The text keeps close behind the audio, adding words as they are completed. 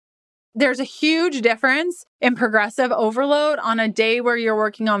There's a huge difference in progressive overload on a day where you're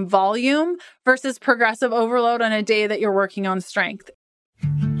working on volume versus progressive overload on a day that you're working on strength.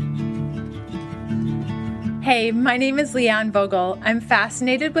 Hey, my name is Leanne Vogel. I'm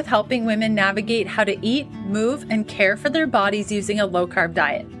fascinated with helping women navigate how to eat, move, and care for their bodies using a low-carb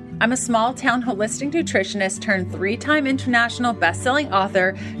diet. I'm a small-town holistic nutritionist turned 3-time international best-selling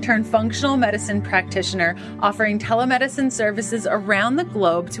author turned functional medicine practitioner, offering telemedicine services around the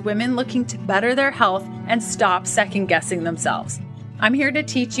globe to women looking to better their health and stop second-guessing themselves. I'm here to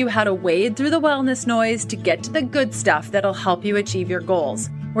teach you how to wade through the wellness noise to get to the good stuff that'll help you achieve your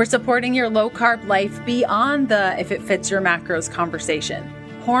goals. We're supporting your low-carb life beyond the if it fits your macros conversation.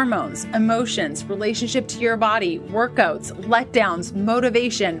 Hormones, emotions, relationship to your body, workouts, letdowns,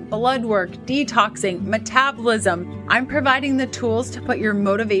 motivation, blood work, detoxing, metabolism. I'm providing the tools to put your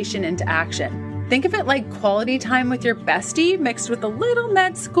motivation into action. Think of it like quality time with your bestie mixed with a little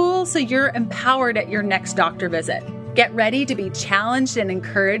med school so you're empowered at your next doctor visit. Get ready to be challenged and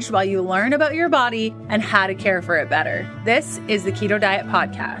encouraged while you learn about your body and how to care for it better. This is the Keto Diet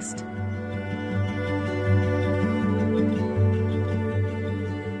Podcast.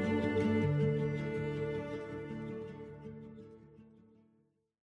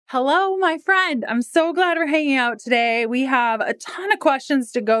 Hello, my friend. I'm so glad we're hanging out today. We have a ton of questions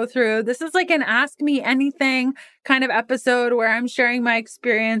to go through. This is like an Ask Me Anything kind of episode where I'm sharing my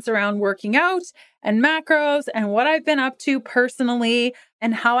experience around working out and macros and what I've been up to personally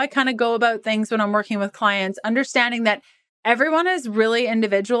and how I kind of go about things when I'm working with clients, understanding that everyone is really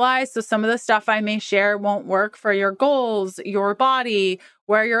individualized. So some of the stuff I may share won't work for your goals, your body,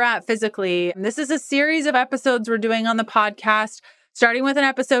 where you're at physically. And this is a series of episodes we're doing on the podcast, starting with an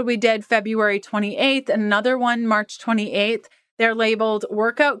episode we did February 28th and another one March 28th. They're labeled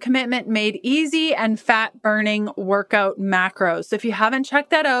Workout Commitment Made Easy and Fat Burning Workout Macros. So if you haven't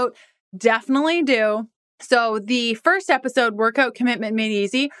checked that out, definitely do. So the first episode, Workout Commitment Made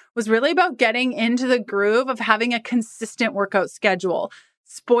Easy, was really about getting into the groove of having a consistent workout schedule.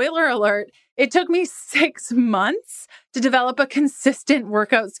 Spoiler alert, it took me 6 months to develop a consistent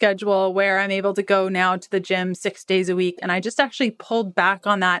workout schedule where I'm able to go now to the gym 6 days a week. And I just actually pulled back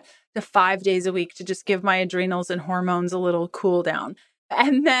on that to 5 days a week to just give my adrenals and hormones a little cool down.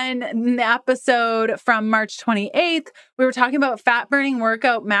 And then in the episode from March 28th, we were talking about fat burning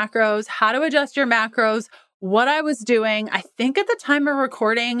workout macros, how to adjust your macros, what I was doing. I think at the time of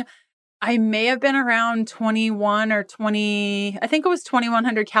recording, I may have been around 21 or 20, I think it was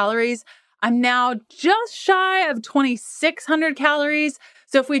 2,100 calories. I'm now just shy of 2,600 calories.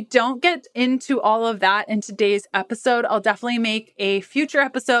 So if we don't get into all of that in today's episode, I'll definitely make a future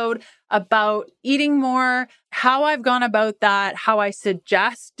episode about eating more, how I've gone about that, how I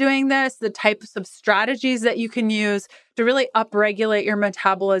suggest doing this, the types of strategies that you can use to really upregulate your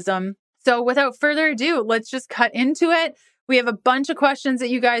metabolism. So without further ado, let's just cut into it. We have a bunch of questions that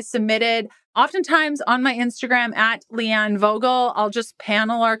you guys submitted. Oftentimes on my Instagram at Leanne Vogel, I'll just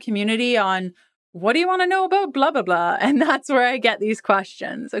panel our community on what do you want to know about blah, blah, blah. And that's where I get these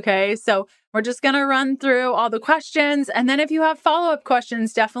questions. Okay. So we're just going to run through all the questions. And then if you have follow-up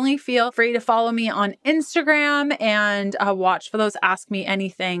questions, definitely feel free to follow me on Instagram and watch for those Ask Me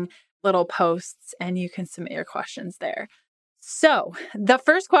Anything little posts and you can submit your questions there. So the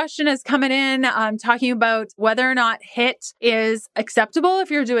first question is coming in, talking about whether or not HIIT is acceptable if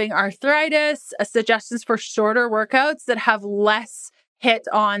you're doing arthritis, suggestions for shorter workouts that have less HIIT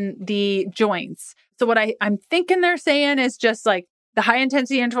on the joints. So what I'm thinking they're saying is just like the high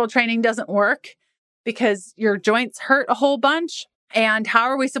intensity interval training doesn't work because your joints hurt a whole bunch. And how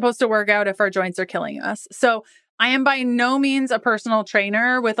are we supposed to work out if our joints are killing us? So I am by no means a personal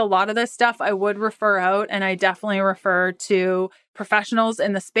trainer. With a lot of this stuff, I would refer out and I definitely refer to professionals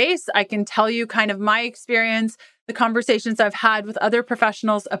in the space. I can tell you kind of my experience, the conversations I've had with other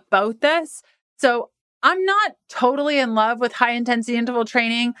professionals about this. So I'm not totally in love with high intensity interval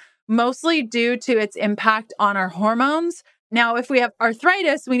training, mostly due to its impact on our hormones. Now, if we have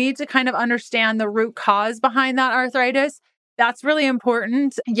arthritis, we need to kind of understand the root cause behind that arthritis. That's really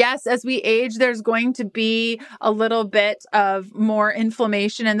important. Yes, as we age, there's going to be a little bit of more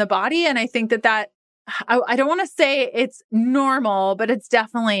inflammation in the body. And I think that I don't want to say it's normal, but it's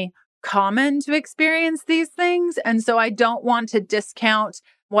definitely common to experience these things. And so I don't want to discount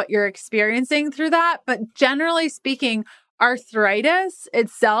what you're experiencing through that. But generally speaking, arthritis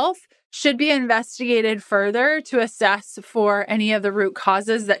itself should be investigated further to assess for any of the root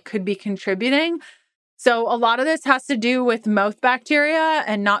causes that could be contributing. So a lot of this has to do with mouth bacteria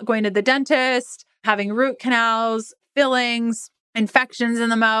and not going to the dentist, having root canals, fillings, infections in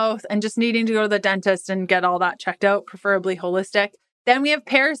the mouth, and just needing to go to the dentist and get all that checked out, preferably holistic. Then we have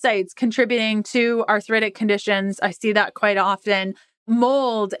parasites contributing to arthritic conditions. I see that quite often.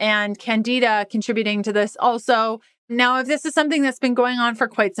 Mold and candida contributing to this also. Now, if this is something that's been going on for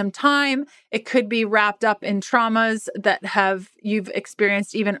quite some time, it could be wrapped up in traumas that you've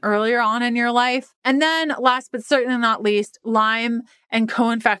experienced even earlier on in your life. And then last but certainly not least, Lyme and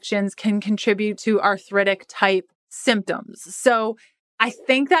co-infections can contribute to arthritic type symptoms. So I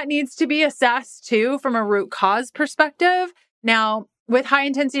think that needs to be assessed too from a root cause perspective. Now, with high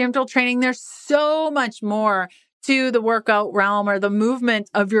intensity interval training, there's so much more to the workout realm or the movement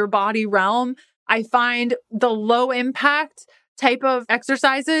of your body realm. I find the low impact type of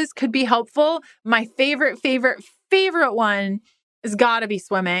exercises could be helpful. My favorite one has got to be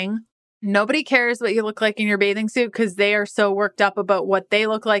swimming. Nobody cares what you look like in your bathing suit because they are so worked up about what they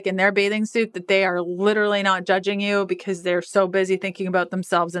look like in their bathing suit that they are literally not judging you because they're so busy thinking about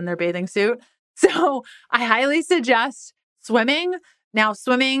themselves in their bathing suit. So I highly suggest swimming. Now,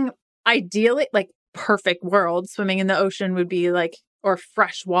 swimming, ideally, like perfect world, swimming in the ocean would be like, or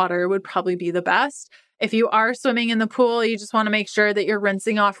fresh water would probably be the best. If you are swimming in the pool, you just want to make sure that you're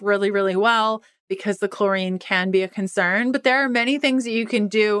rinsing off really, really well because the chlorine can be a concern. But there are many things that you can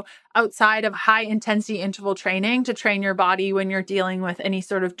do outside of high intensity interval training to train your body when you're dealing with any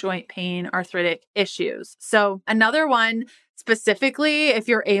sort of joint pain, arthritic issues. So another one specifically, if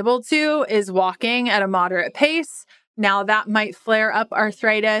you're able to, is walking at a moderate pace. Now that might flare up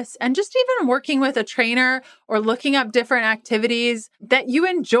arthritis, and just even working with a trainer or looking up different activities that you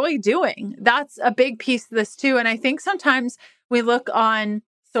enjoy doing. That's a big piece of this too. And I think sometimes we look on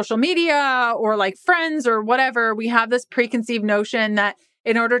social media or like friends or whatever, we have this preconceived notion that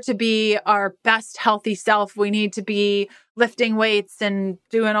in order to be our best healthy self, we need to be lifting weights and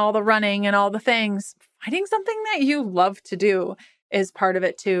doing all the running and all the things. Finding something that you love to do is part of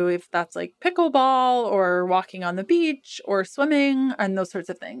it too, if that's like pickleball or walking on the beach or swimming and those sorts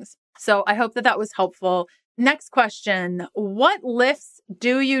of things. So I hope that that was helpful. Next question. What lifts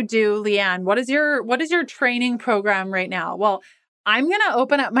do you do, Leanne? What is your training program right now? Well, I'm going to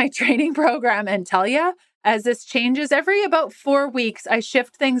open up my training program and tell you, as this changes every about 4 weeks, I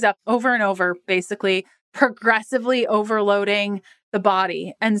shift things up over and over, basically progressively overloading the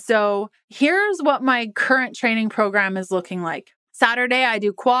body. And so here's what my current training program is looking like. Saturday, I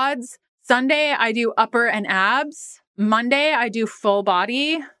do quads. Sunday, I do upper and abs. Monday, I do full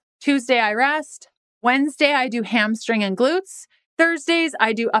body. Tuesday, I rest. Wednesday, I do hamstring and glutes. Thursdays,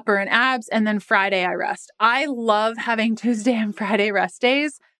 I do upper and abs. And then Friday, I rest. I love having Tuesday and Friday rest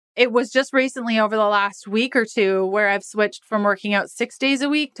days. It was just recently over the last week or two where I've switched from working out 6 days a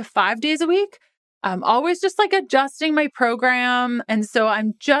week to 5 days a week. I'm always just like adjusting my program. And so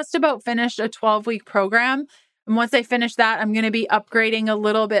I'm just about finished a 12-week program. And once I finish that, I'm going to be upgrading a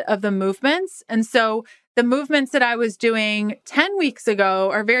little bit of the movements. And so the movements that I was doing 10 weeks ago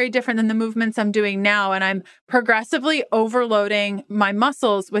are very different than the movements I'm doing now. And I'm progressively overloading my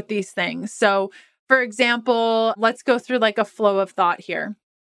muscles with these things. So for example, let's go through like a flow of thought here.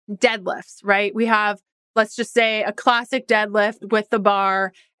 Deadlifts, right? We have, let's just say, a classic deadlift with the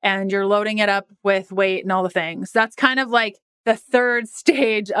bar and you're loading it up with weight and all the things. That's kind of like the third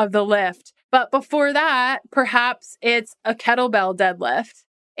stage of the lift. But before that, perhaps it's a kettlebell deadlift.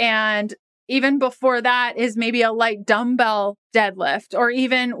 And even before that is maybe a light dumbbell deadlift, or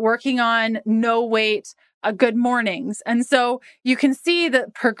even working on no weight, good mornings. And so you can see the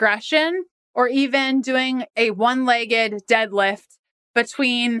progression, or even doing a one-legged deadlift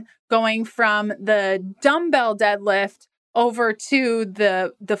between going from the dumbbell deadlift over to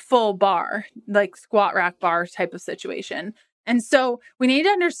the full bar, like squat rack bar type of situation. And so we need to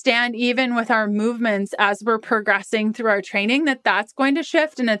understand, even with our movements as we're progressing through our training, that that's going to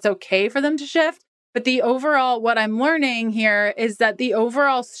shift and it's okay for them to shift. But the overall, what I'm learning here is that the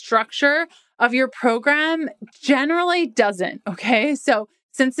overall structure of your program generally doesn't. Okay. So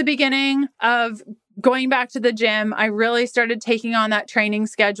since the beginning of going back to the gym, I really started taking on that training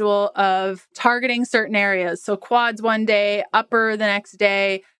schedule of targeting certain areas. So quads one day, upper the next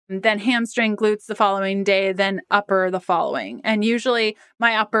day, then hamstring, glutes the following day, then upper the following. And usually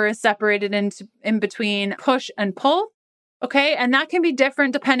my upper is separated in between push and pull. Okay. And that can be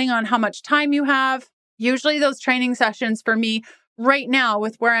different depending on how much time you have. Usually those training sessions for me right now,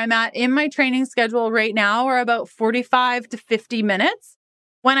 with where I'm at in my training schedule right now, are about 45 to 50 minutes.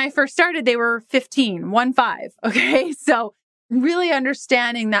 When I first started, they were 15. Okay. So really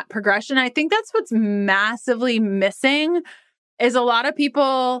understanding that progression. I think that's what's massively missing, is a lot of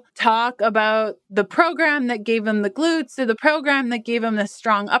people talk about the program that gave them the glutes or the program that gave them the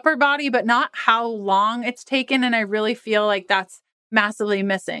strong upper body, but not how long it's taken. And I really feel like that's massively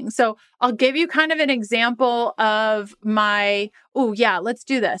missing. So I'll give you kind of an example of let's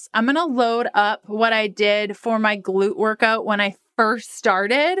do this. I'm going to load up what I did for my glute workout when I first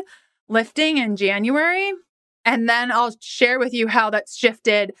started lifting in January. And then I'll share with you how that's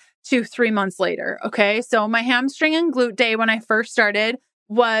shifted to 3 months later. Okay. So my hamstring and glute day when I first started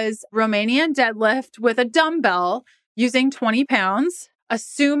was Romanian deadlift with a dumbbell using 20 pounds, a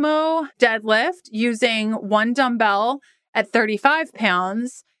sumo deadlift using one dumbbell at 35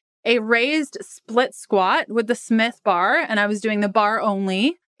 pounds, a raised split squat with the Smith bar, and I was doing the bar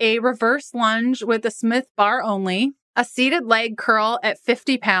only, a reverse lunge with the Smith bar only, a seated leg curl at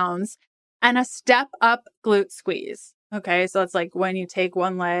 50 pounds, and a step up glute squeeze. Okay, so it's like when you take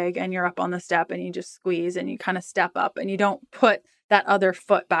one leg and you're up on the step and you just squeeze and you kind of step up and you don't put that other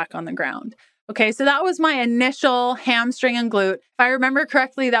foot back on the ground. Okay, so that was my initial hamstring and glute. If I remember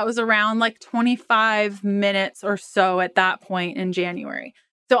correctly, that was around like 25 minutes or so at that point in January.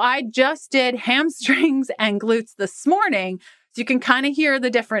 So I just did hamstrings and glutes this morning, so you can kind of hear the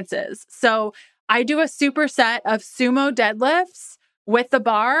differences. So I do a superset of sumo deadlifts with the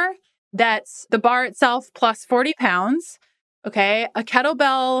bar. That's the bar itself plus 40 pounds. Okay, a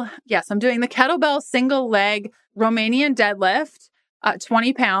kettlebell. Yes, I'm doing the kettlebell single leg Romanian deadlift,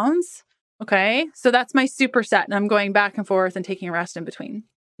 20 pounds. Okay, so that's my superset, and I'm going back and forth and taking a rest in between.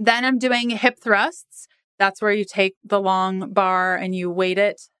 Then I'm doing hip thrusts. That's where you take the long bar and you weight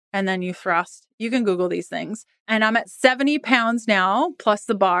it and then you thrust. You can Google these things. And I'm at 70 pounds now, plus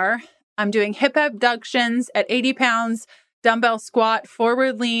the bar. I'm doing hip abductions at 80 pounds, dumbbell squat,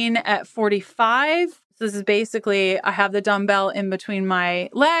 forward lean at 45. So this is basically, I have the dumbbell in between my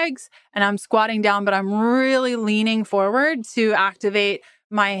legs and I'm squatting down, but I'm really leaning forward to activate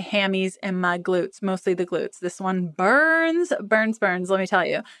my hammies and my glutes, mostly the glutes. This one burns, let me tell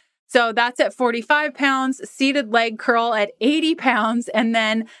you. So that's at 45 pounds, seated leg curl at 80 pounds, and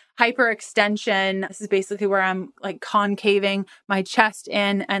then hyperextension. This is basically where I'm like concaving my chest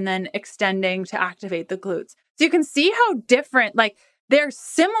in and then extending to activate the glutes. So you can see how different, like they're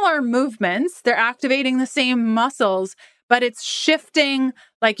similar movements. They're activating the same muscles, but it's shifting.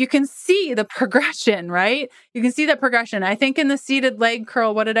 Like you can see the progression, right? You can see the progression. I think in the seated leg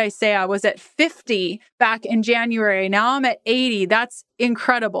curl, what did I say? I was at 50 back in January. Now I'm at 80. That's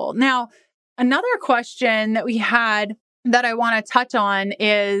incredible. Now, another question that we had that I want to touch on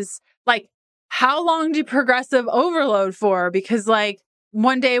is like, how long do progressive overload for? Because like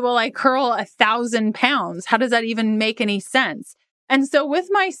one day will I curl 1,000 pounds? How does that even make any sense? And so with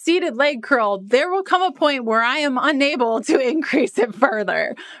my seated leg curl, there will come a point where I am unable to increase it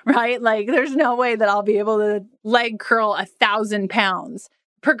further, right? Like there's no way that I'll be able to leg curl 1,000 pounds.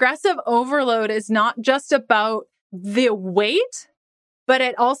 Progressive overload is not just about the weight, but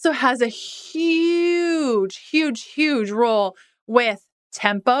it also has a huge role with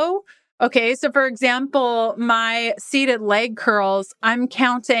tempo. Okay, so for example, my seated leg curls, I'm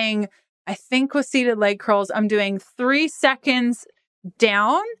counting, I think with seated leg curls, I'm doing 3 seconds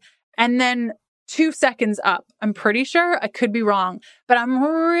down and then 2 seconds up. I'm pretty sure. I could be wrong, but I'm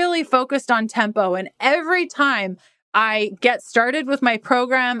really focused on tempo. And every time I get started with my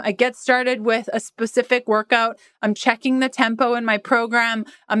program, I get started with a specific workout, I'm checking the tempo in my program.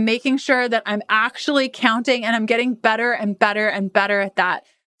 I'm making sure that I'm actually counting and I'm getting better and better and better at that.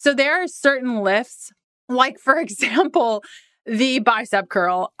 So there are certain lifts, like for example, the bicep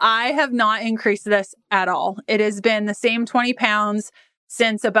curl. I have not increased this at all. It has been the same 20 pounds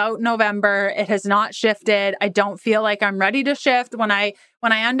since about November. It has not shifted. I don't feel like I'm ready to shift. When I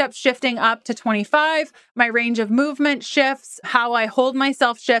end up shifting up to 25, my range of movement shifts, how I hold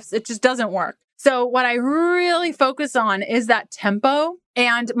myself shifts. It just doesn't work. So what I really focus on is that tempo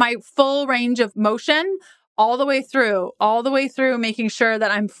and my full range of motion all the way through, making sure that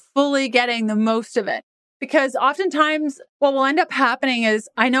I'm fully getting the most of it. Because oftentimes what will end up happening is,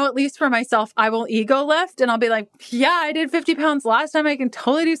 I know at least for myself, I will ego lift and I'll be like, yeah, I did 50 pounds last time. I can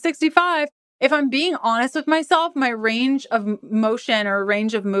totally do 65. If I'm being honest with myself, my range of motion or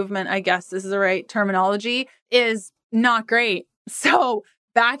range of movement, I guess this is the right terminology, is not great. So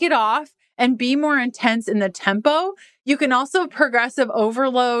back it off and be more intense in the tempo. You can also progressive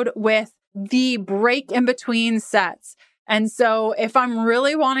overload with the break in between sets. And so if I'm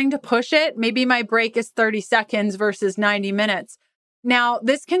really wanting to push it, maybe my break is 30 seconds versus 90 minutes. Now,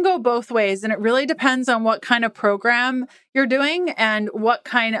 this can go both ways, and it really depends on what kind of program you're doing and what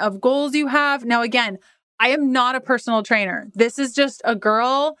kind of goals you have. Now, again, I am not a personal trainer. This is just a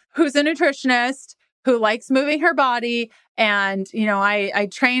girl who's a nutritionist who likes moving her body. And, I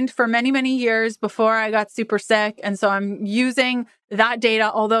trained for many, many years before I got super sick. And so I'm using that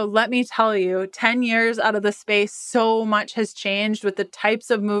data. Although let me tell you, 10 years out of the space, so much has changed with the types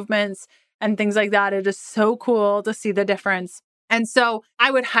of movements and things like that. It is so cool to see the difference. And so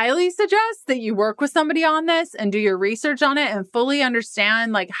I would highly suggest that you work with somebody on this and do your research on it and fully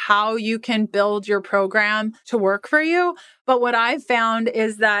understand like how you can build your program to work for you. But what I've found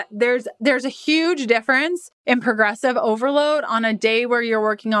is that there's a huge difference in progressive overload on a day where you're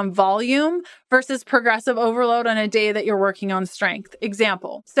working on volume versus progressive overload on a day that you're working on strength.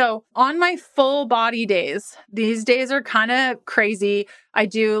 Example. So on my full body days, these days are kind of crazy. I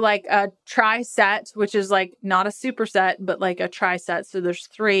do like a tri-set, which is like not a superset, but like a tri-set. So there's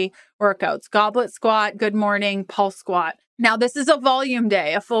 3 workouts: goblet squat, good morning, pulse squat. Now, this is a volume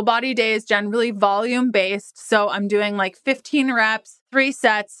day. A full body day is generally volume based. So I'm doing like 15 reps, 3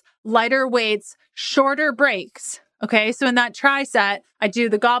 sets, lighter weights, shorter breaks. Okay. So in that tri-set, I do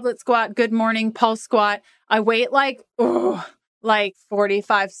the goblet squat, good morning, pulse squat. I wait like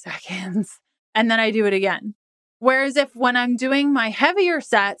 45 seconds and then I do it again. Whereas when I'm doing my heavier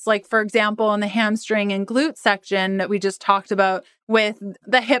sets, like for example, in the hamstring and glute section that we just talked about with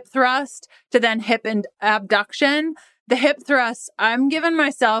the hip thrust to then hip and abduction, the hip thrust, I'm giving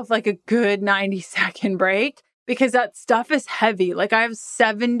myself like a good 90-second break because that stuff is heavy. Like I have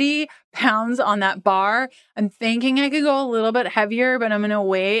 70 pounds on that bar. I'm thinking I could go a little bit heavier, but I'm going to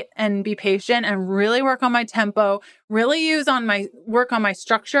wait and be patient and really work on my tempo, really work on my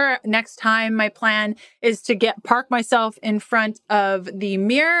structure. Next time my plan is to park myself in front of the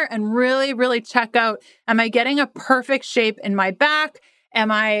mirror and really, really check out, am I getting a perfect shape in my back?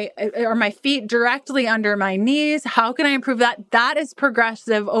 Are my feet directly under my knees? How can I improve that? That is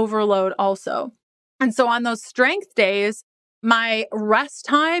progressive overload also. And so on those strength days, my rest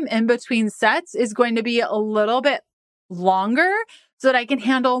time in between sets is going to be a little bit longer so that I can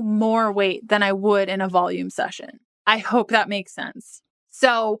handle more weight than I would in a volume session. I hope that makes sense.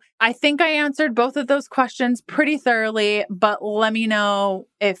 So I think I answered both of those questions pretty thoroughly, but let me know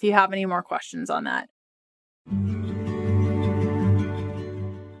if you have any more questions on that.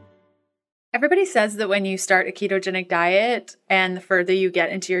 Everybody says that when you start a ketogenic diet and the further you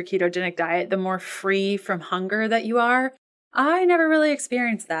get into your ketogenic diet, the more free from hunger that you are. I never really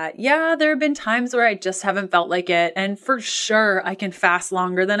experienced that. Yeah, there have been times where I just haven't felt like it. And for sure, I can fast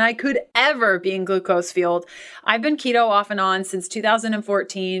longer than I could ever be in glucose fueled. I've been keto off and on since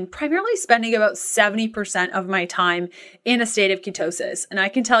 2014, primarily spending about 70% of my time in a state of ketosis. And I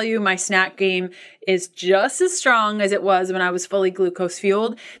can tell you my snack game is just as strong as it was when I was fully glucose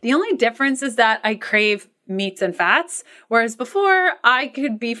fueled. The only difference is that I crave meats and fats, whereas before I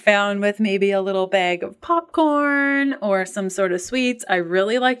could be found with maybe a little bag of popcorn or some sort of sweets. I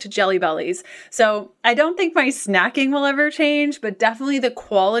really liked Jelly Bellies. So I don't think my snacking will ever change, but definitely the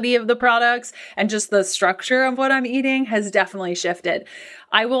quality of the products and just the structure of what I'm eating has definitely shifted.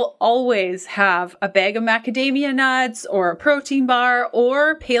 I will always have a bag of macadamia nuts or a protein bar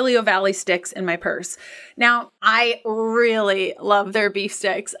or Paleo Valley sticks in my purse. Now, I really love their beef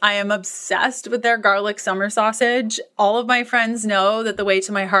sticks. I am obsessed with their garlic summer sausage. All of my friends know that the way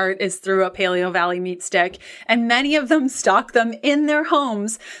to my heart is through a Paleo Valley meat stick, and many of them stock them in their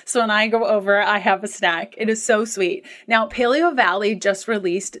homes. So when I go over, I have a snack. It is so sweet. Now, Paleo Valley just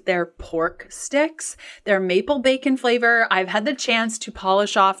released their pork sticks, their maple bacon flavor. I've had the chance to polish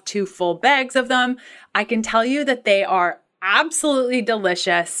off 2 full bags of them. I can tell you that they are absolutely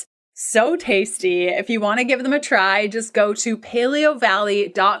delicious. So tasty. If you want to give them a try, just go to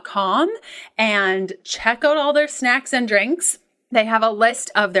paleovalley.com and check out all their snacks and drinks. They have a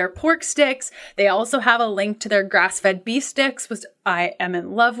list of their pork sticks. They also have a link to their grass-fed beef sticks, which I am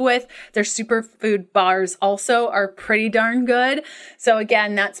in love with. Their superfood bars also are pretty darn good. So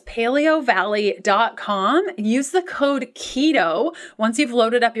again, that's paleovalley.com. Use the code KETO. Once you've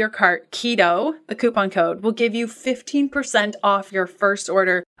loaded up your cart, KETO, the coupon code, will give you 15% off your first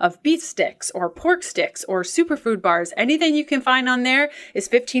order of beef sticks or pork sticks or superfood bars. Anything you can find on there is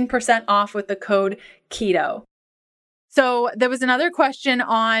 15% off with the code KETO. So there was another question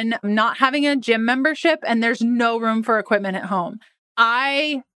on not having a gym membership and there's no room for equipment at home.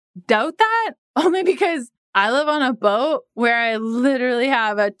 I doubt that only because I live on a boat where I literally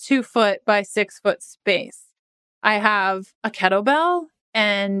have a 2-foot by 6-foot space. I have a kettlebell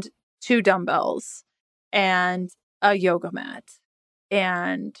and 2 dumbbells and a yoga mat.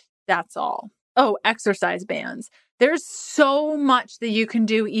 And that's all. Oh, exercise bands. There's so much that you can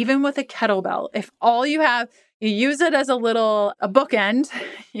do even with a kettlebell. If all you have, you use it as a bookend.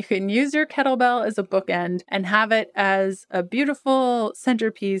 You can use your kettlebell as a bookend and have it as a beautiful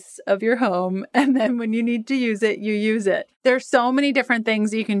centerpiece of your home. And then when you need to use it, you use it. There's so many different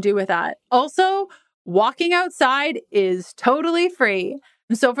things you can do with that. Also, walking outside is totally free.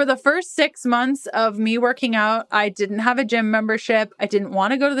 And so for the first 6 months of me working out, I didn't have a gym membership. I didn't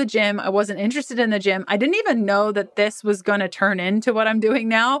want to go to the gym. I wasn't interested in the gym. I didn't even know that this was going to turn into what I'm doing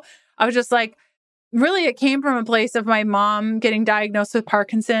now. I was just like, really, it came from a place of my mom getting diagnosed with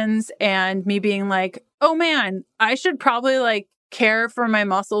Parkinson's and me being like, oh man, I should probably care for my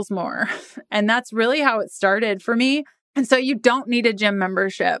muscles more. And that's really how it started for me. And so you don't need a gym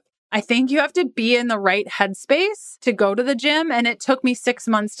membership. I think you have to be in the right headspace to go to the gym. And it took me 6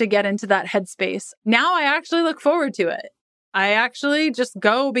 months to get into that headspace. Now I actually look forward to it. I actually just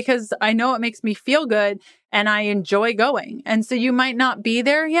go because I know it makes me feel good and I enjoy going. And so you might not be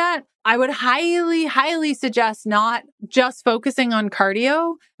there yet. I would highly, highly suggest not just focusing on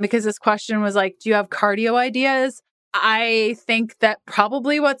cardio, because this question was like, do you have cardio ideas? I think that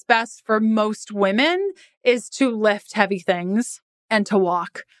probably what's best for most women is to lift heavy things and to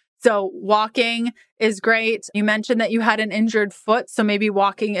walk. So walking is great. You mentioned that you had an injured foot, so maybe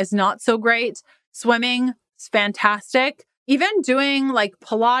walking is not so great. Swimming is fantastic. Even doing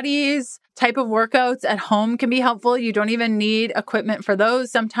Pilates type of workouts at home can be helpful. You don't even need equipment for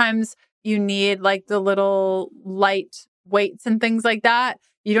those. Sometimes you need the little light weights and things like that.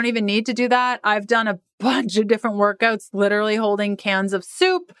 You don't even need to do that. I've done a bunch of different workouts, literally holding cans of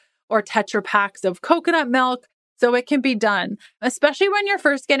soup or Tetra packs of coconut milk. So it can be done, especially when you're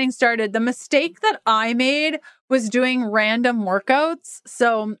first getting started. The mistake that I made was doing random workouts.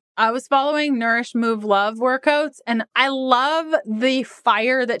 So I was following Nourish, Move, Love workouts, and I love the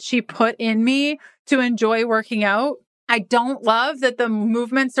fire that she put in me to enjoy working out. I don't love that the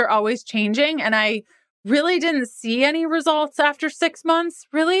movements are always changing, and I really didn't see any results after 6 months,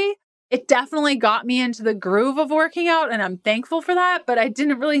 really. It definitely got me into the groove of working out, and I'm thankful for that, but I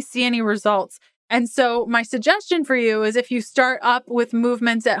didn't really see any results. And so my suggestion for you is if you start up with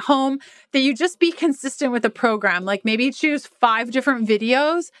movements at home, that you just be consistent with the program. Maybe choose 5 different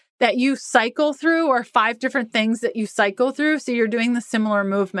videos that you cycle through or 5 different things that you cycle through. So you're doing the similar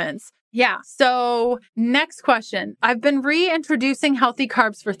movements. Yeah. So next question. I've been reintroducing healthy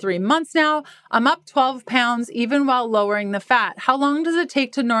carbs for 3 months now. I'm up 12 pounds even while lowering the fat. How long does it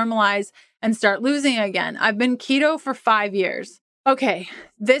take to normalize and start losing again? I've been keto for 5 years. Okay,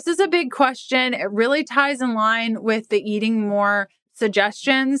 this is a big question. It really ties in line with the eating more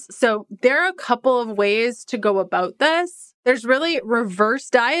suggestions. So there are a couple of ways to go about this. There's really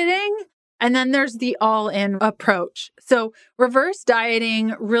reverse dieting, and then there's the all-in approach. So reverse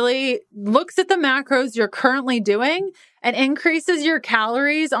dieting really looks at the macros you're currently doing and increases your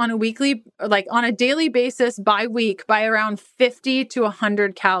calories on a daily basis by week by around 50 to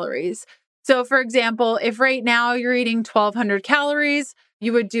 100 calories. So for example, if right now you're eating 1,200 calories,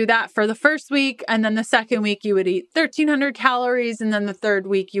 you would do that for the first week. And then the second week you would eat 1,300 calories. And then the third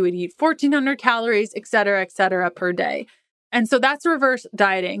week you would eat 1,400 calories, et cetera, per day. And so that's reverse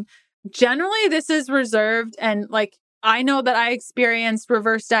dieting. Generally, this is reserved. And I know that I experienced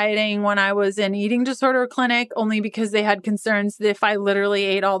reverse dieting when I was in eating disorder clinic, only because they had concerns that if I literally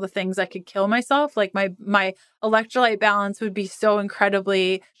ate all the things, I could kill myself. My electrolyte balance would be so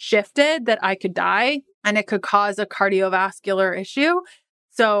incredibly shifted that I could die and it could cause a cardiovascular issue.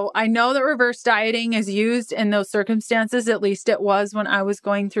 So I know that reverse dieting is used in those circumstances. At least it was when I was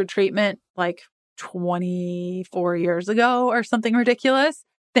going through treatment 24 years ago or something ridiculous.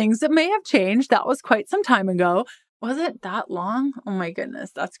 Things that may have changed. That was quite some time ago. Was it that long? Oh my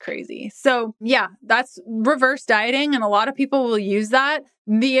goodness, that's crazy. So yeah, that's reverse dieting, and a lot of people will use that.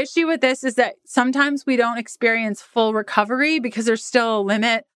 The issue with this is that sometimes we don't experience full recovery because there's still a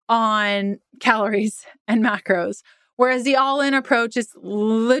limit on calories and macros. Whereas the all-in approach is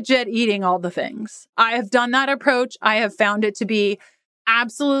legit eating all the things. I have done that approach. I have found it to be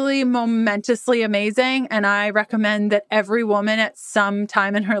absolutely momentously amazing, and I recommend that every woman at some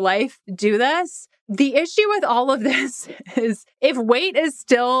time in her life do this. The issue with all of this is if weight is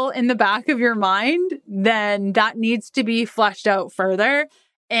still in the back of your mind, then that needs to be fleshed out further.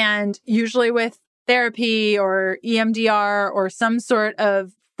 And usually with therapy or EMDR or some sort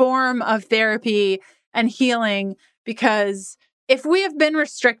of form of therapy and healing, because if we have been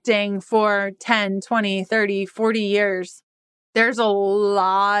restricting for 10, 20, 30, 40 years, there's a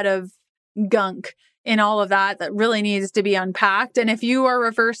lot of gunk in all of that really needs to be unpacked. And if you are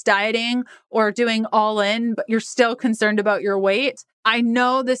reverse dieting or doing all in, but you're still concerned about your weight, I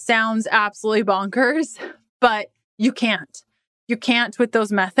know this sounds absolutely bonkers, but You can't. You can't with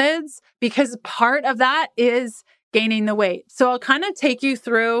those methods because part of that is gaining the weight. So I'll kind of take you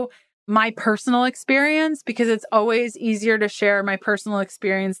through my personal experience because it's always easier to share my personal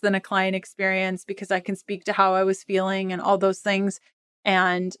experience than a client experience because I can speak to how I was feeling and all those things.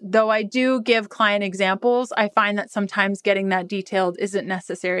 And though I do give client examples, I find that sometimes getting that detailed isn't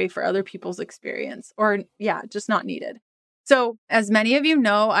necessary for other people's experience or, just not needed. So, as many of you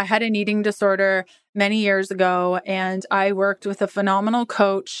know, I had an eating disorder many years ago, and I worked with a phenomenal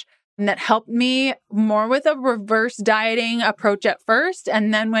coach that helped me more with a reverse dieting approach at first,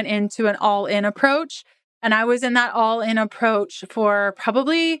 and then went into an all-in approach. And I was in that all-in approach for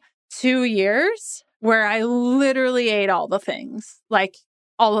probably 2 years, where I literally ate all the things, like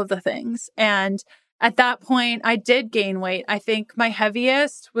all of the things. And at that point, I did gain weight. I think my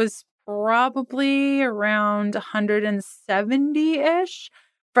heaviest was probably around 170-ish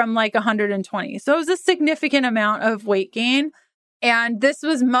from like 120. So it was a significant amount of weight gain. And this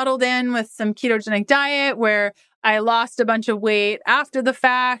was muddled in with some ketogenic diet where I lost a bunch of weight after the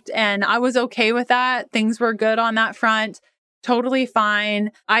fact, and I was okay with that. Things were good on that front. Totally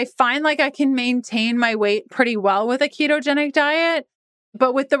fine. I find like I can maintain my weight pretty well with a ketogenic diet,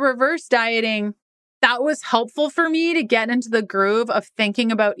 but with the reverse dieting, that was helpful for me to get into the groove of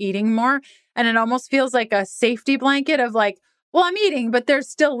thinking about eating more. And it almost feels like a safety blanket of like, well, I'm eating, but there's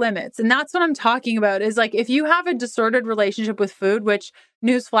still limits. And that's what I'm talking about is like, if you have a disordered relationship with food, which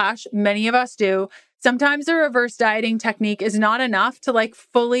newsflash, many of us do, sometimes a reverse dieting technique is not enough to like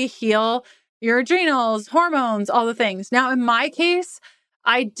fully heal your adrenals, hormones, all the things. Now, in my case,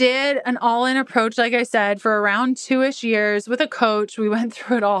 I did an all-in approach, like I said, for around 2-ish years with a coach. We went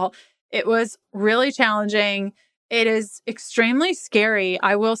through it all. It was really challenging. It is extremely scary,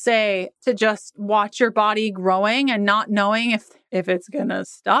 I will say, to just watch your body growing and not knowing if it's going to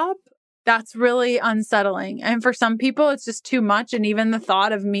stop. That's really unsettling. And for some people, it's just too much. And even the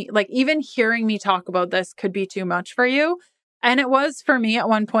thought of me, like even hearing me talk about this could be too much for you. And it was for me at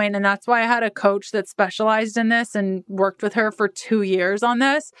one point. And that's why I had a coach that specialized in this and worked with her for 2 years on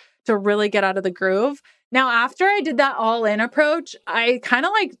this to really get out of the groove. Now, after I did that all-in approach, I kind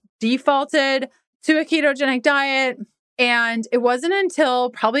of like defaulted to a ketogenic diet. And it wasn't until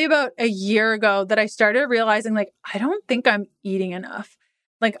probably about a year ago that I started realizing like, I don't think I'm eating enough.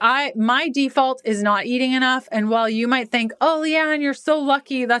 Like my default is not eating enough. And while you might think, oh, Leanne, you're so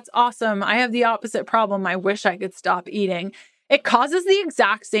lucky. That's awesome. I have the opposite problem. I wish I could stop eating. It causes the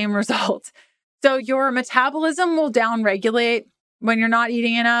exact same result. So your metabolism will downregulate when you're not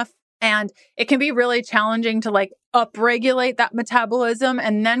eating enough. And it can be really challenging to like upregulate that metabolism,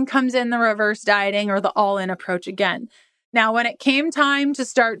 and then comes in the reverse dieting or the all-in approach again. Now, when it came time to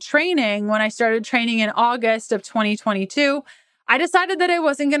start training, when I started training in August of 2022, I decided that I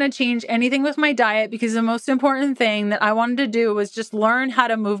wasn't going to change anything with my diet because the most important thing that I wanted to do was just learn how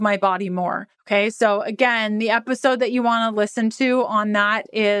to move my body more. Okay. So again, the episode that you want to listen to on that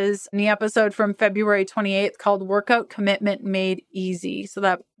is the episode from February 28th called Workout Commitment Made Easy. So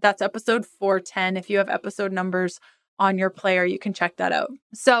that's episode 410. If you have episode numbers on your player, you can check that out.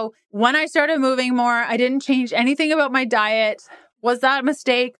 So when I started moving more, I didn't change anything about my diet. Was that a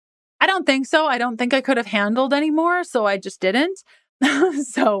mistake? I don't think so. I don't think I could have handled anymore, so I just didn't.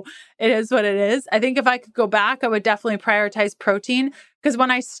 So it is what it is. I think if I could go back, I would definitely prioritize protein because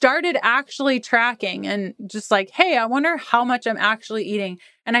when I started actually tracking and just like, hey, I wonder how much I'm actually eating.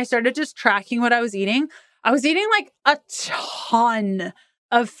 And I started just tracking what I was eating like a ton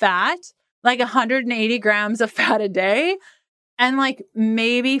of fat, like 180 grams of fat a day and like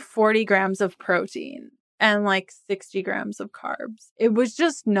maybe 40 grams of protein and like 60 grams of carbs. It was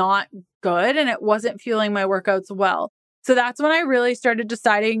just not good and it wasn't fueling my workouts well. So that's when I really started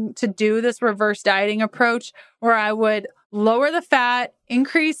deciding to do this reverse dieting approach where I would lower the fat,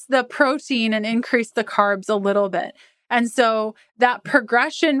 increase the protein, and increase the carbs a little bit. And so that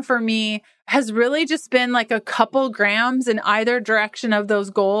progression for me has really just been like a couple grams in either direction of those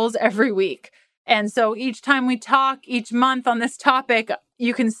goals every week. And so each time we talk, each month on this topic,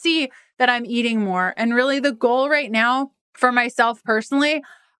 you can see that I'm eating more. And really the goal right now for myself personally,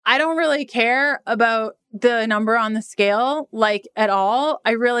 I don't really care about the number on the scale, like at all.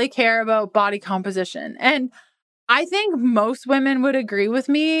 I really care about body composition. And I think most women would agree with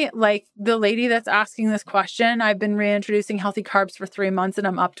me. Like the lady that's asking this question, I've been reintroducing healthy carbs for 3 months and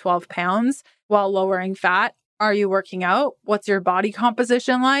I'm up 12 pounds while lowering fat. Are you working out? What's your body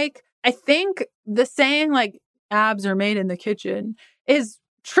composition like? I think the saying like abs are made in the kitchen is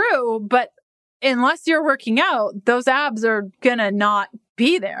true, but unless you're working out, those abs are gonna not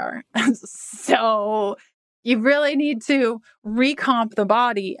be there. So you really need to recomp the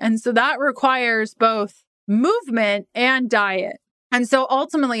body. And so that requires both movement and diet. And so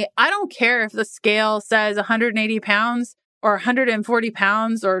ultimately, I don't care if the scale says 180 pounds or 140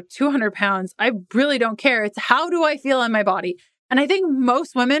 pounds or 200 pounds. I really don't care. It's how do I feel in my body? And I think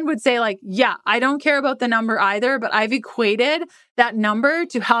most women would say like, yeah, I don't care about the number either, but I've equated that number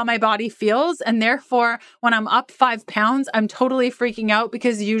to how my body feels. And therefore, when I'm up 5 pounds, I'm totally freaking out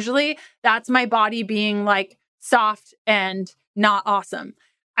because usually that's my body being like soft and not awesome.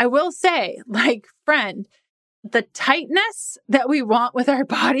 I will say, like, friend, the tightness that we want with our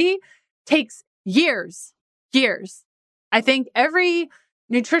body takes years. I think every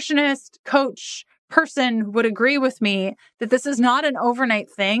nutritionist, coach, person would agree with me that this is not an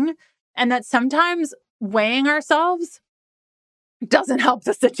overnight thing and that sometimes weighing ourselves doesn't help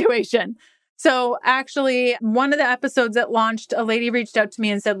the situation. So actually, one of the episodes that launched, a lady reached out to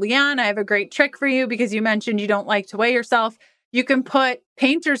me and said, Leanne, I have a great trick for you because you mentioned you don't like to weigh yourself. You can put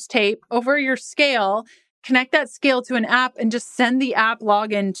painter's tape over your scale, connect that scale to an app, and just send the app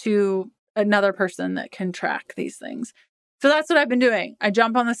login to another person that can track these things. So that's what I've been doing. I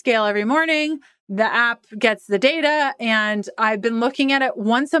jump on the scale every morning. The app gets the data, and I've been looking at it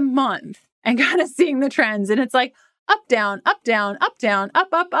once a month and kind of seeing the trends. And it's like up, down, up, down, up, down,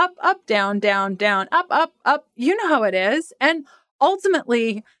 up, down, down, down, up. You know how it is. And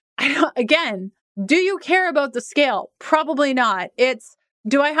ultimately, again, do you care about the scale? Probably not. It's,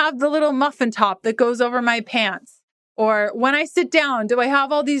 do I have the little muffin top that goes over my pants? Or when I sit down, do I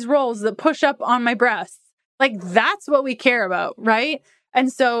have all these rolls that push up on my breasts? Like, that's what we care about, right?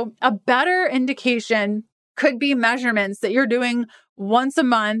 And so a better indication could be measurements that you're doing once a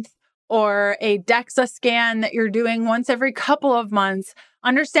month or a DEXA scan that you're doing once every couple of months,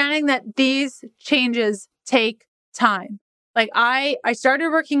 understanding that these changes take time. Like I started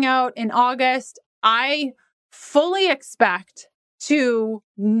working out in August. I fully expect to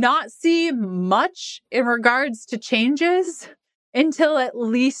not see much in regards to changes until at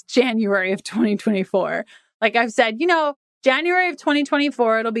least January of 2024. Like I've said, January of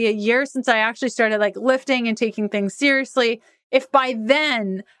 2024, it'll be a year since I actually started like lifting and taking things seriously. If by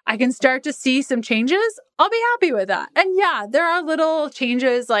then I can start to see some changes, I'll be happy with that. And yeah, there are little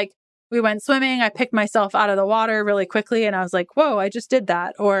changes. Like we went swimming, I picked myself out of the water really quickly and I was like, whoa, I just did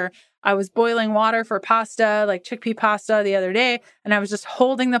that. Or I was boiling water for pasta, like chickpea pasta the other day, and I was just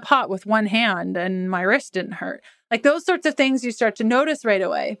holding the pot with one hand and my wrist didn't hurt. Like those sorts of things you start to notice right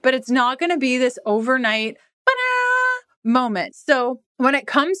away, but it's not going to be this overnight moment. So when it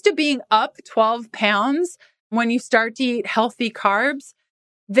comes to being up 12 pounds, when you start to eat healthy carbs,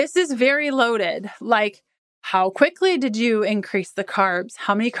 this is very loaded. Like, how quickly did you increase the carbs?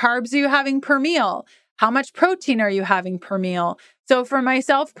 How many carbs are you having per meal? How much protein are you having per meal? So for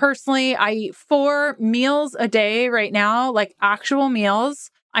myself personally, I eat 4 meals a day right now, like actual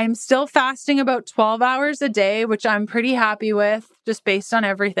meals. I'm still fasting about 12 hours a day, which I'm pretty happy with just based on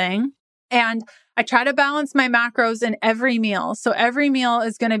everything. And I try to balance my macros in every meal. So every meal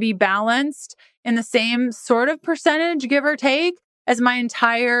is going to be balanced in the same sort of percentage, give or take, as my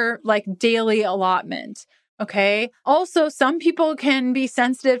entire like daily allotment. Okay. Also, some people can be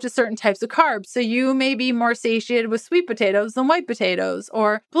sensitive to certain types of carbs. So you may be more satiated with sweet potatoes than white potatoes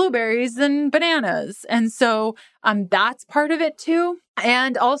or blueberries than bananas. And so that's part of it too.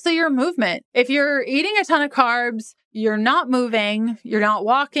 And also your movement. If you're eating a ton of carbs, you're not moving, you're not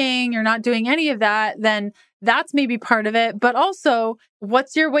walking, you're not doing any of that, then that's maybe part of it. But also,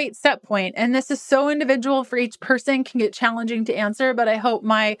 what's your weight set point? And this is so individual for each person, can get challenging to answer, but I hope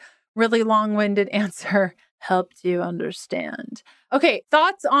my really long-winded answer helped you understand. Okay,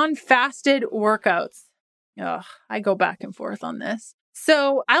 thoughts on fasted workouts. Ugh, I go back and forth on this.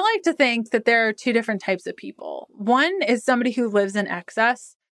 So I like to think that there are 2 different types of people. One is somebody who lives in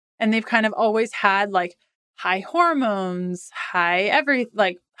excess and they've kind of always had like high hormones,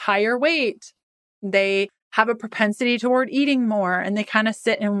 higher weight. They have a propensity toward eating more and they kind of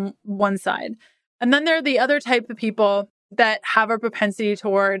sit in one side. And then there are the other type of people that have a propensity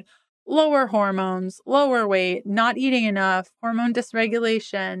toward lower hormones, lower weight, not eating enough, hormone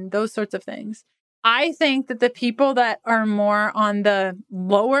dysregulation, those sorts of things. I think that the people that are more on the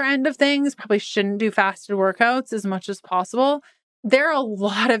lower end of things probably shouldn't do fasted workouts as much as possible. There are a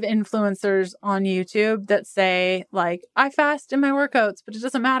lot of influencers on YouTube that say, like, I fast in my workouts, but it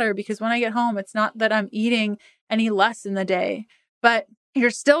doesn't matter because when I get home, it's not that I'm eating any less in the day, but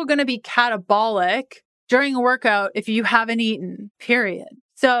you're still going to be catabolic during a workout if you haven't eaten, period.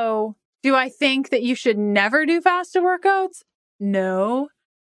 So do I think that you should never do fasted workouts? No.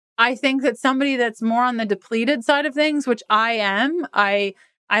 I think that somebody that's more on the depleted side of things, which I am, I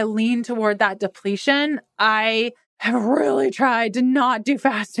lean toward that depletion. I have really tried to not do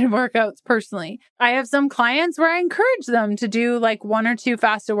fasted workouts personally. I have some clients where I encourage them to do like 1 or 2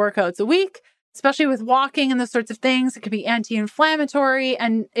 fasted workouts a week, especially with walking and those sorts of things. It could be anti-inflammatory.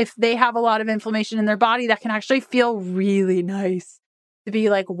 And if they have a lot of inflammation in their body, that can actually feel really nice to be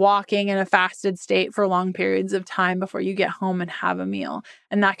like walking in a fasted state for long periods of time before you get home and have a meal.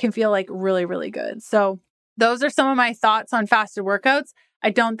 And that can feel like really, really good. So those are some of my thoughts on fasted workouts. I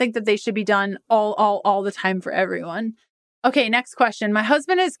don't think that they should be done all the time for everyone. Okay, next question. My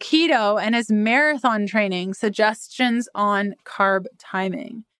husband is keto and is marathon training. Suggestions on carb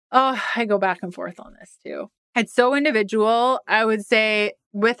timing. Oh, I go back and forth on this too. It's so individual. I would say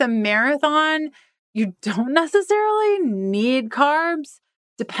with a marathon, you don't necessarily need carbs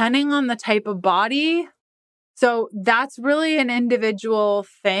depending on the type of body. So that's really an individual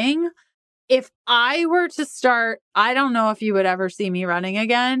thing. If I were to start, I don't know if you would ever see me running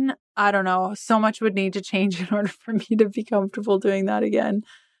again. I don't know. So much would need to change in order for me to be comfortable doing that again.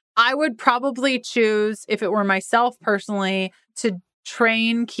 I would probably choose, if it were myself personally, to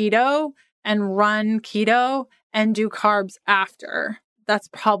train keto and run keto and do carbs after. That's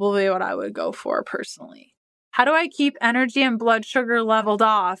probably what I would go for personally. How do I keep energy and blood sugar leveled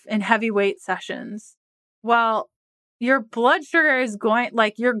off in heavy weight sessions? Well, your blood sugar is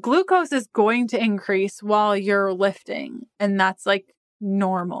your glucose is going to increase while you're lifting. And that's like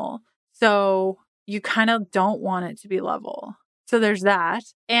normal. So you kind of don't want it to be level. So there's that.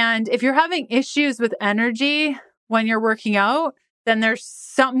 And if you're having issues with energy when you're working out, then there's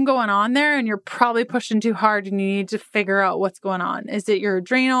something going on there and you're probably pushing too hard and you need to figure out what's going on. Is it your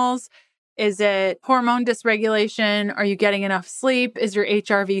adrenals? Is it hormone dysregulation? Are you getting enough sleep? Is your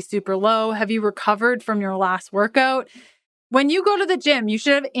HRV super low? Have you recovered from your last workout? When you go to the gym, you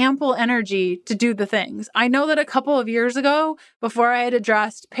should have ample energy to do the things. I know that a couple of years ago, before I had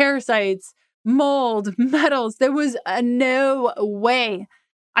addressed parasites, mold, metals, there was no way.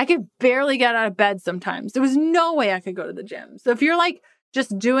 I could barely get out of bed sometimes. There was no way I could go to the gym. So if you're like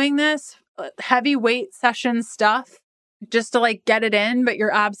just doing this heavy weight session stuff just to like get it in, but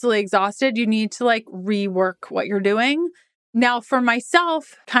you're absolutely exhausted, you need to like rework what you're doing. Now for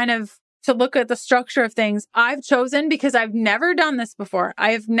myself, kind of to look at the structure of things, I've chosen, because I've never done this before.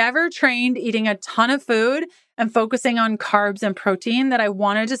 I have never trained eating a ton of food and focusing on carbs and protein, that I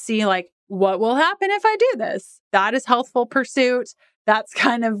wanted to see like, what will happen if I do this? That is healthful pursuit. That's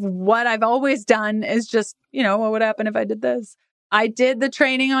kind of what I've always done, is just, what would happen if I did this? I did the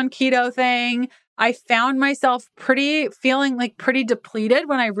training on keto thing. I found myself feeling like pretty depleted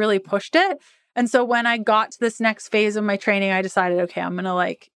when I really pushed it. And so when I got to this next phase of my training, I decided, okay, I'm going to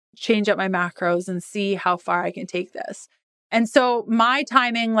like change up my macros and see how far I can take this. And so my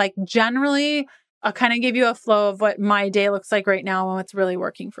timing, like generally, I'll kind of give you a flow of what my day looks like right now and what's really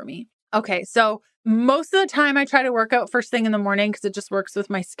working for me. Okay, so most of the time I try to work out first thing in the morning because it just works with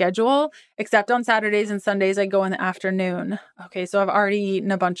my schedule, except on Saturdays and Sundays, I go in the afternoon. Okay, so I've already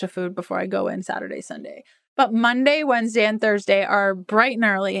eaten a bunch of food before I go in Saturday, Sunday. But Monday, Wednesday, and Thursday are bright and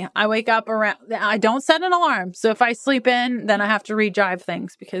early. I wake up I don't set an alarm. So if I sleep in, then I have to re-jive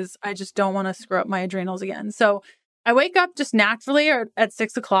things because I just don't want to screw up my adrenals again. So I wake up just naturally at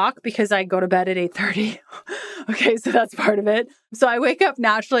 6 o'clock because I go to bed at 8:30. Okay, so that's part of it. So I wake up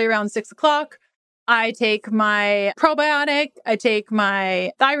naturally around 6 o'clock. I take my probiotic, I take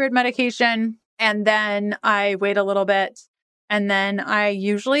my thyroid medication, and then I wait a little bit. And then I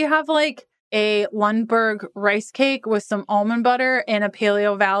usually have like a Lundberg rice cake with some almond butter and a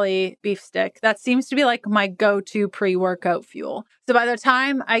Paleo Valley beef stick. That seems to be like my go-to pre-workout fuel. So by the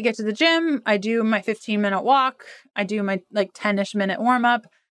time I get to the gym, I do my 15-minute walk. I do my like 10-ish minute warm-up.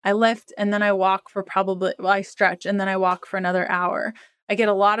 I lift and then I walk for I stretch and then I walk for another hour. I get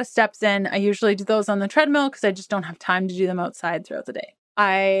a lot of steps in. I usually do those on the treadmill because I just don't have time to do them outside throughout the day.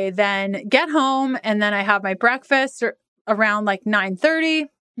 I then get home and then I have my breakfast around like 9:30.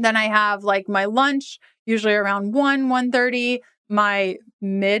 Then I have like my lunch, usually around 1:30, my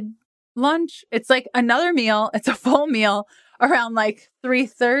mid lunch. It's like another meal. It's a full meal around like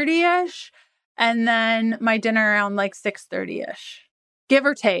 3:30-ish. And then my dinner around like 6:30-ish, give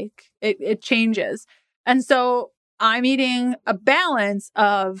or take. It changes. And so I'm eating a balance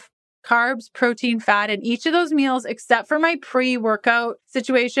of carbs, protein, fat in each of those meals, except for my pre-workout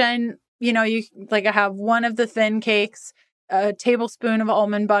situation. I have one of the thin cakes, a tablespoon of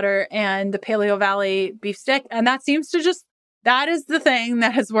almond butter, and the Paleo Valley beef stick. And that is the thing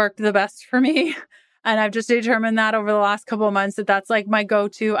that has worked the best for me. And I've just determined that over the last couple of months that's like my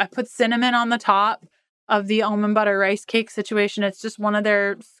go-to. I put cinnamon on the top of the almond butter rice cake situation. It's just one of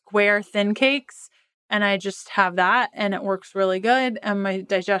their square thin cakes. and I just have that and it works really good and my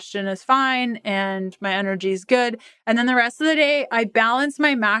digestion is fine and my energy is good. And then the rest of the day, I balance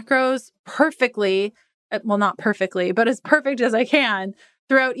my macros perfectly. Well, not perfectly, but as perfect as I can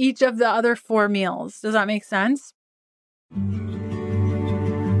throughout each of the other 4 meals. Does that make sense?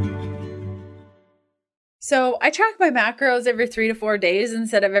 So I track my macros every 3 to 4 days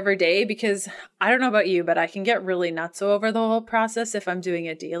instead of every day because I don't know about you, but I can get really nuts over the whole process if I'm doing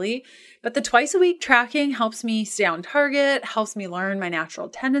it daily. But the twice a week tracking helps me stay on target, helps me learn my natural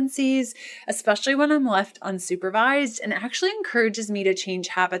tendencies, especially when I'm left unsupervised, and actually encourages me to change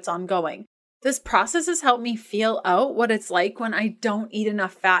habits ongoing. This process has helped me feel out what it's like when I don't eat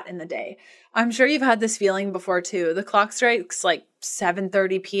enough fat in the day. I'm sure you've had this feeling before too. The clock strikes like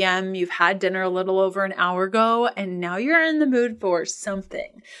 7:30 p.m. You've had dinner a little over an hour ago, and now you're in the mood for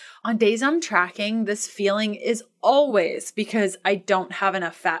something. On days I'm tracking, this feeling is always because I don't have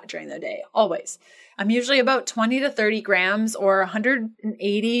enough fat during the day. Always. I'm usually about 20 to 30 grams or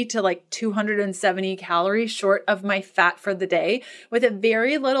 180 to like 270 calories short of my fat for the day, with a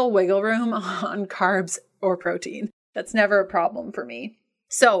very little wiggle room on carbs or protein. That's never a problem for me.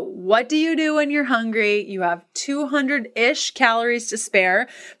 So what do you do when you're hungry? You have 200-ish calories to spare,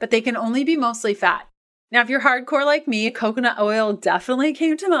 but they can only be mostly fat. Now, if you're hardcore like me, coconut oil definitely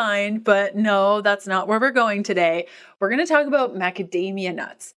came to mind, but no, that's not where we're going today. We're going to talk about macadamia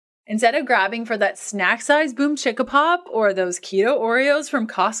nuts. Instead of grabbing for that snack-sized Boom Chicka Pop or those keto Oreos from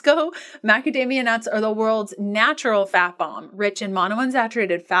Costco, macadamia nuts are the world's natural fat bomb, rich in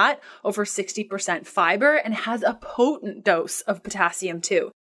monounsaturated fat, over 60% fiber, and has a potent dose of potassium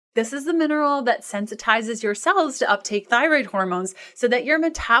too. This is the mineral that sensitizes your cells to uptake thyroid hormones so that your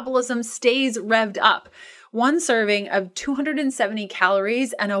metabolism stays revved up. One serving of 270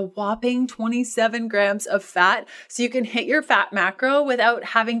 calories and a whopping 27 grams of fat, so you can hit your fat macro without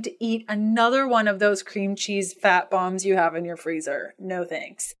having to eat another one of those cream cheese fat bombs you have in your freezer. No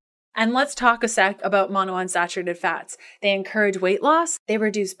thanks. And let's talk a sec about monounsaturated fats. They encourage weight loss, they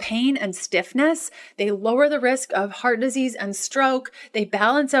reduce pain and stiffness, they lower the risk of heart disease and stroke, they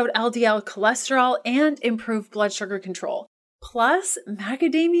balance out LDL cholesterol, and improve blood sugar control. Plus,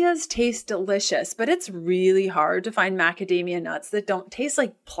 macadamias taste delicious, but it's really hard to find macadamia nuts that don't taste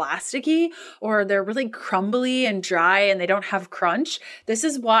like plasticky or they're really crumbly and dry and they don't have crunch. This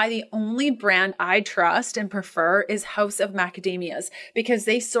is why the only brand I trust and prefer is House of Macadamias, because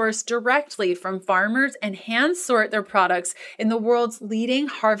they source directly from farmers and hand sort their products in the world's leading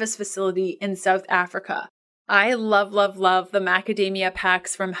harvest facility in South Africa. I love the macadamia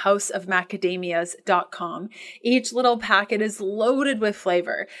packs from houseofmacadamias.com. Each little packet is loaded with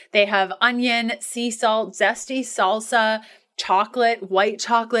flavor. They have onion, sea salt, zesty salsa, chocolate, white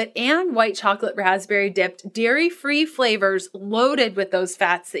and white chocolate raspberry dipped dairy-free flavors loaded with those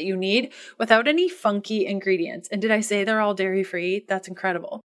fats that you need without any funky ingredients. And did I say they're all dairy-free? That's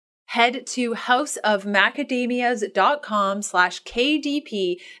incredible. Head to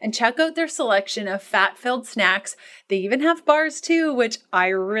houseofmacadamias.com/KDP and check out their selection of fat-filled snacks. They even have bars too, which I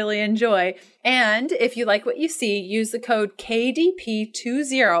really enjoy. And if you like what you see, use the code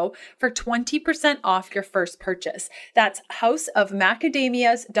KDP20 for 20% off your first purchase. That's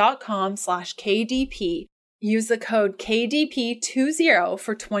houseofmacadamias.com/KDP. Use the code KDP20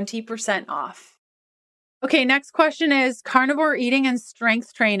 for 20% off. Okay, next question is carnivore eating and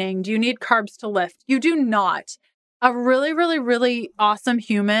strength training. Do you need carbs to lift? You do not. A really awesome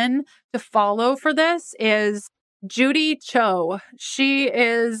human to follow for this is Judy Cho. She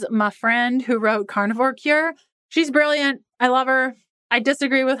is my friend who wrote Carnivore Cure. She's brilliant. I love her. I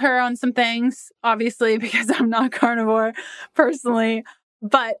disagree with her on some things, obviously, because I'm not carnivore personally,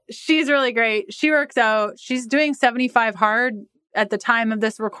 but she's really great. She works out. She's doing 75 hard at the time of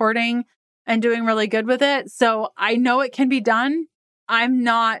this recording and doing really good with it. So I know it can be done. I'm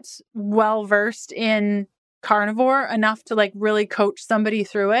not well versed in carnivore enough to like really coach somebody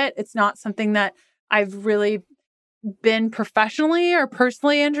through it. It's not something that I've really been professionally or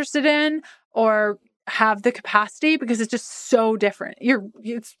personally interested in or have the capacity because it's just so different.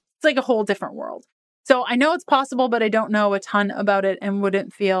 It's like a whole different world. So I know it's possible, but I don't know a ton about it and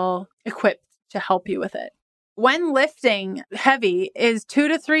wouldn't feel equipped to help you with it. When lifting heavy, is 2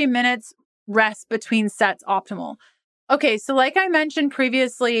 to 3 minutes rest between sets optimal? Okay, so like I mentioned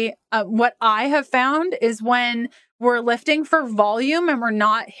previously, what I have found is when we're lifting for volume and we're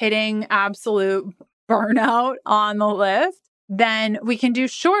not hitting absolute burnout on the lift, then we can do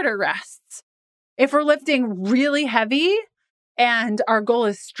shorter rests. If we're lifting really heavy and our goal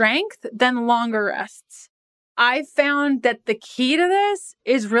is strength, then longer rests. I've found that the key to this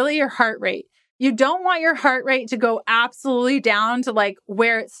is really your heart rate. you don't want your heart rate to go absolutely down to like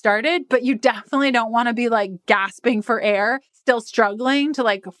where it started, but you definitely don't want to be like gasping for air, still struggling to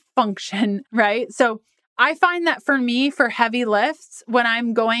like function, right? So I find that for me, for heavy lifts, when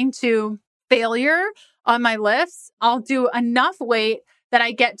I'm going to failure on my lifts, I'll do enough weight that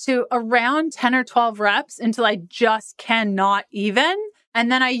I get to around 10 or 12 reps until I just cannot even.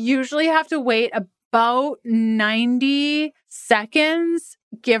 And then I usually have to wait about 90 seconds,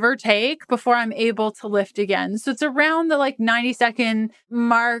 give or take, before I'm able to lift again. So it's around the like 90-second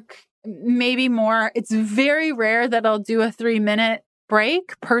mark, maybe more. It's very rare that I'll do a 3-minute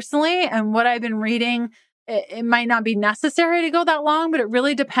break personally. And what I've been reading, it might not be necessary to go that long, but it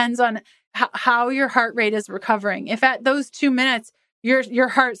really depends on how your heart rate is recovering. If at those 2 minutes, your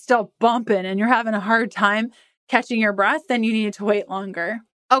heart's still bumping and you're having a hard time catching your breath, then you need to wait longer.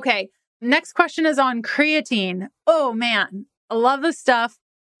 Okay, next question is on creatine. Oh man, I love this stuff.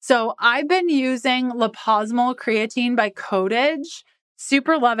 So I've been using liposmal creatine by Cotage.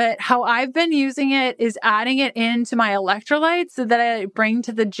 Super love it. How I've been using it is adding it into my electrolytes so that I bring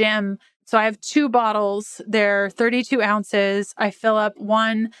to the gym. So I have 2 bottles. They're 32 ounces. I fill up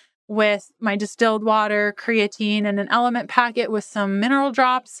one with my distilled water, creatine, and an element packet with some mineral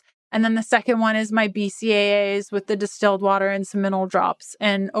drops. And then the second one is my BCAAs with the distilled water and some mineral drops.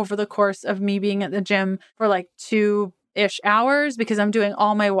 And over the course of me being at the gym for like 2-ish hours, because I'm doing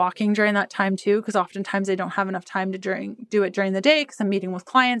all my walking during that time too, because oftentimes I don't have enough time to do it during the day because I'm meeting with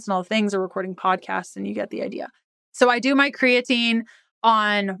clients and all the things, or recording podcasts, and you get the idea. So I do my creatine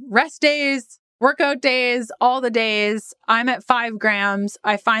on rest days, workout days, all the days. I'm at 5 grams.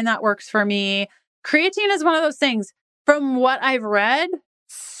 I find that works for me. Creatine is one of those things, from what I've read,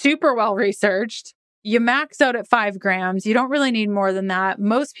 super well researched. You max out at 5 grams. You don't really need more than that.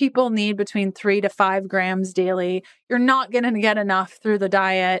 Most people need between 3 to 5 grams daily. You're not going to get enough through the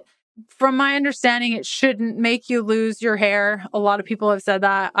diet. From my understanding, it shouldn't make you lose your hair. A lot of people have said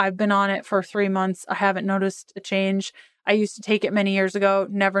that. I've been on it for 3 months. I haven't noticed a change. I used to take it many years ago,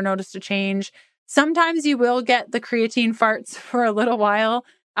 never noticed a change. Sometimes you will get the creatine farts for a little while.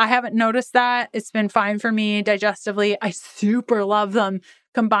 I haven't noticed that. It's been fine for me digestively. I super love them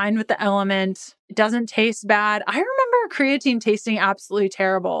combined with the element. It doesn't taste bad. I remember creatine tasting absolutely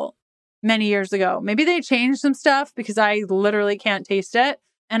terrible many years ago. Maybe they changed some stuff because I literally can't taste it.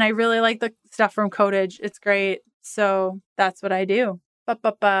 And I really like the stuff from Cotage. It's great. So that's what I do.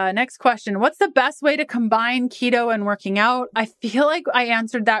 Next question. What's the best way to combine keto and working out? I feel like I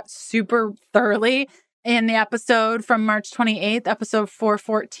answered that super thoroughly in the episode from March 28th, episode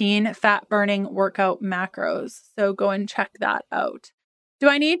 414, Fat Burning Workout Macros. So go and check that out. Do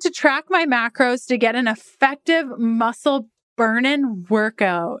I need to track my macros to get an effective muscle burning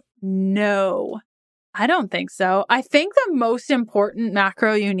workout? No, I don't think so. I think the most important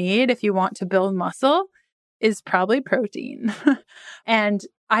macro you need if you want to build muscle is probably protein. And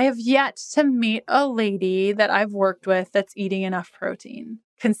I have yet to meet a lady that I've worked with that's eating enough protein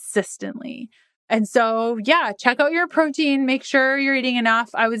consistently. And so, yeah, check out your protein. Make sure you're eating enough.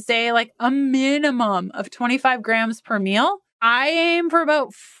 I would say like a minimum of 25 grams per meal. I aim for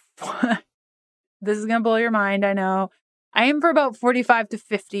about, this is going to blow your mind, I know. I aim for about 45 to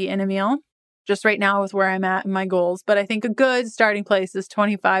 50 in a meal, just right now with where I'm at and my goals. But I think a good starting place is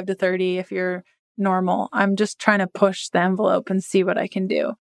 25 to 30 if you're normal. I'm just trying to push the envelope and see what I can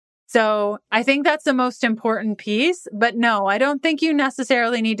do. So I think that's the most important piece. But no, I don't think you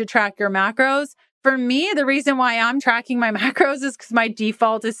necessarily need to track your macros. For me, the reason why I'm tracking my macros is because my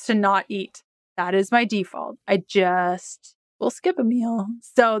default is to not eat. That is my default. I just will skip a meal.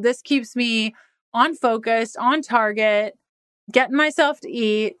 So this keeps me on focus, on target, getting myself to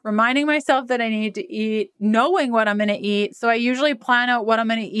eat, reminding myself that I need to eat, knowing what I'm going to eat. So I usually plan out what I'm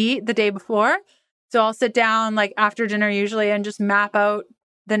going to eat the day before. So I'll sit down like after dinner usually and just map out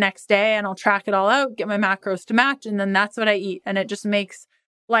the next day, and I'll track it all out, get my macros to match, and then that's what I eat. And it just makes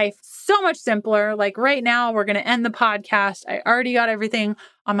life so much simpler. Like right now, we're going to end the podcast. I already got everything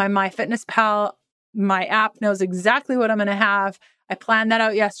on my MyFitnessPal. My app knows exactly what I'm going to have. I planned that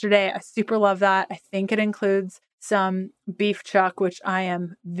out yesterday. I super love that. I think it includes some beef chuck, which I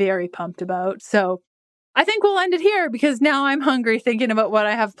am very pumped about. So I think we'll end it here because now I'm hungry thinking about what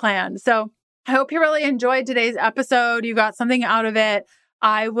I have planned. So I hope you really enjoyed today's episode. You got something out of it.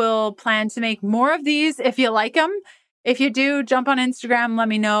 I will plan to make more of these if you like them. If you do, jump on Instagram, let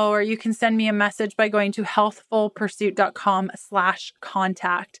me know, or you can send me a message by going to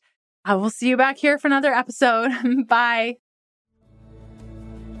healthfulpursuit.com/contact. I will see you back here for another episode. Bye.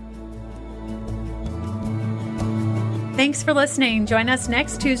 Thanks for listening. Join us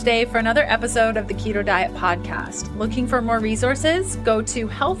next Tuesday for another episode of the Keto Diet Podcast. Looking for more resources? Go to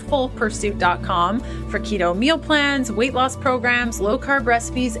healthfulpursuit.com for keto meal plans, weight loss programs, low-carb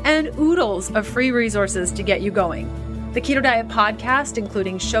recipes, and oodles of free resources to get you going. The Keto Diet Podcast,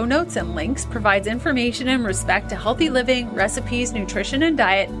 including show notes and links, provides information in respect to healthy living, recipes, nutrition, and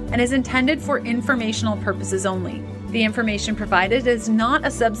diet, and is intended for informational purposes only. The information provided is not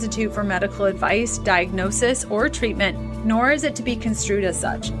a substitute for medical advice, diagnosis, or treatment, nor is it to be construed as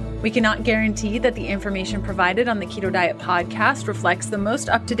such. We cannot guarantee that the information provided on the Keto Diet Podcast reflects the most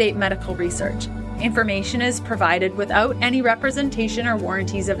up-to-date medical research. Information is provided without any representation or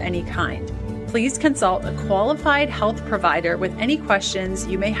warranties of any kind. Please consult a qualified health provider with any questions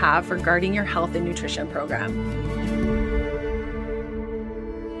you may have regarding your health and nutrition program.